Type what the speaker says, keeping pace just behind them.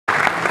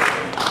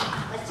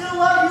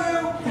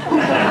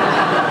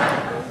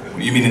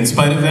You mean in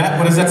spite of that?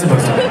 What is that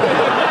supposed to mean?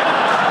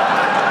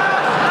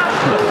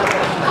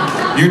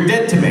 You're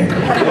dead to me.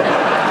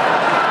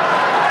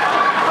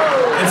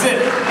 That's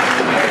it.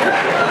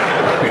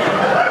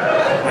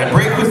 I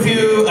break with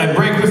you, I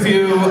break with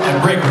you,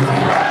 I break with you.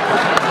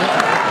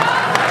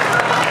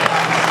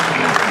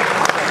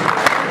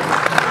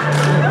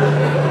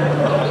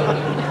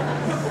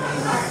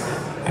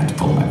 I have to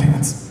pull my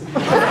pants.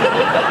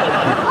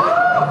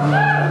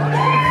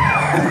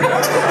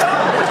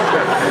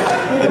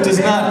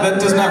 That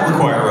does not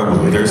require a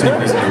woo. There's no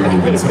reason to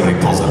woo when somebody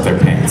pulls up their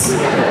pants. It's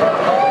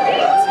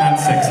not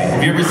sexy.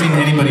 Have you ever seen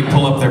anybody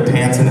pull up their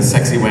pants in a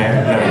sexy way? No,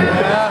 you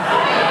haven't.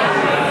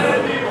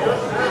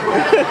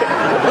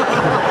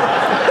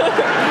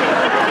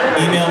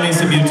 Email me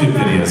some YouTube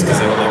videos because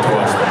I would like to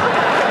watch them.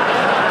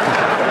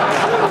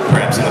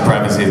 Perhaps in the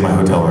privacy of my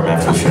hotel room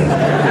after the show.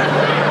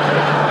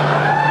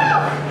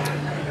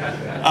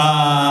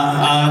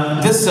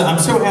 I'm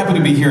so happy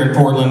to be here in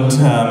Portland.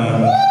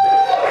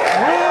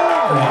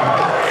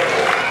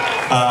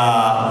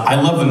 I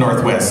love the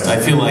Northwest. I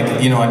feel like,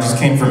 I just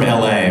came from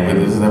LA.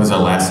 That was our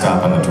last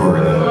stop on the tour.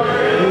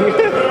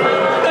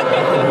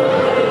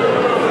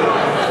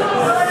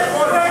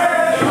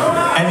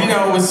 And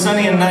it was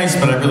sunny and nice,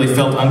 but I really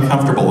felt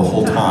uncomfortable the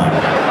whole time.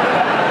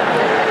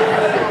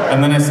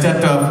 And then I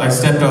stepped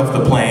off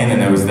the plane,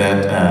 and there was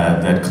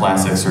that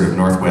classic sort of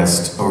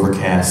Northwest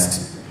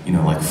overcast,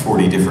 like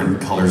 40 different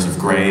colors of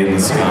gray in the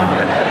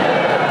sky.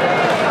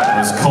 It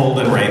was cold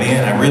and rainy,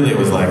 and I really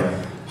was like,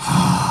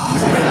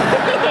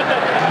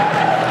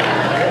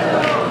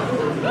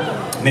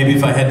 maybe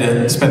if I had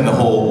to spend the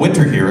whole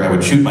winter here, I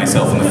would shoot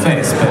myself in the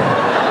face, but...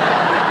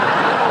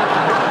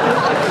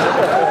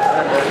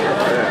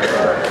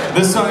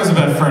 This song is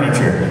about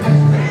furniture.